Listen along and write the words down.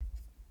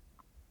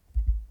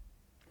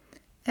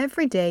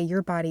Every day,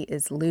 your body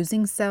is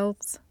losing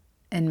cells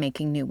and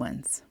making new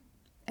ones.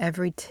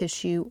 Every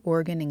tissue,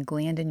 organ, and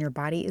gland in your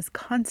body is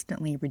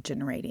constantly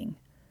regenerating,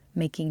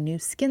 making new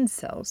skin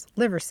cells,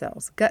 liver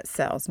cells, gut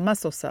cells,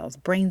 muscle cells,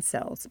 brain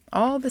cells,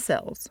 all the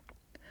cells.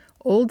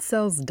 Old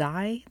cells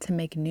die to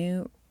make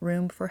new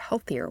room for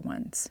healthier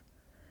ones.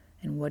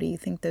 And what do you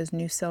think those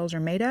new cells are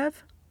made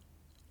of?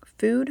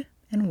 Food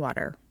and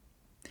water.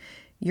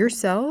 Your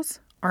cells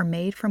are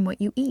made from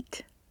what you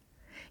eat.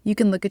 You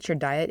can look at your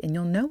diet and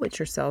you'll know what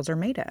your cells are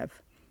made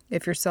of.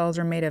 If your cells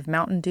are made of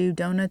Mountain Dew,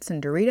 donuts,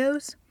 and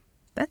Doritos,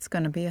 that's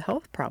going to be a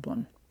health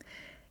problem.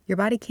 Your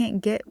body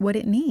can't get what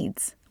it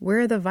needs. Where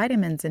are the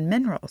vitamins and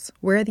minerals?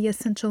 Where are the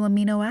essential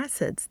amino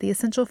acids, the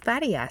essential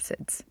fatty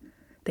acids?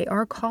 They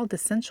are called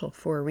essential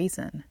for a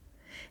reason.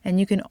 And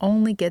you can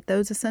only get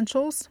those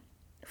essentials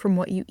from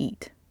what you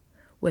eat.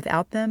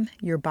 Without them,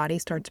 your body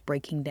starts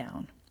breaking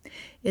down.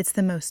 It's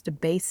the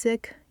most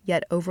basic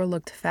yet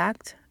overlooked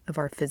fact of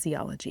our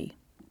physiology.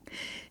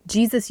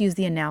 Jesus used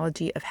the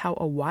analogy of how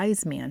a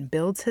wise man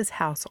builds his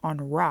house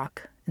on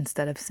rock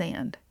instead of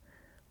sand.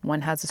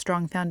 One has a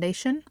strong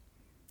foundation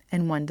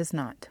and one does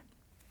not.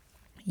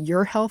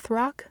 Your health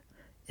rock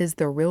is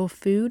the real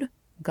food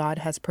God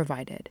has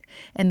provided.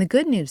 And the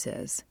good news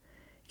is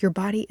your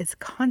body is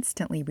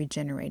constantly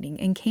regenerating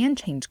and can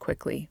change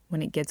quickly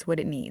when it gets what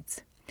it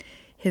needs.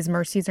 His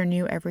mercies are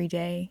new every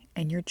day,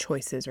 and your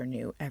choices are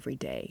new every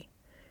day.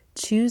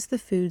 Choose the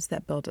foods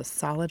that build a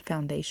solid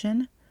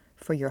foundation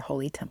for your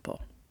holy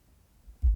temple.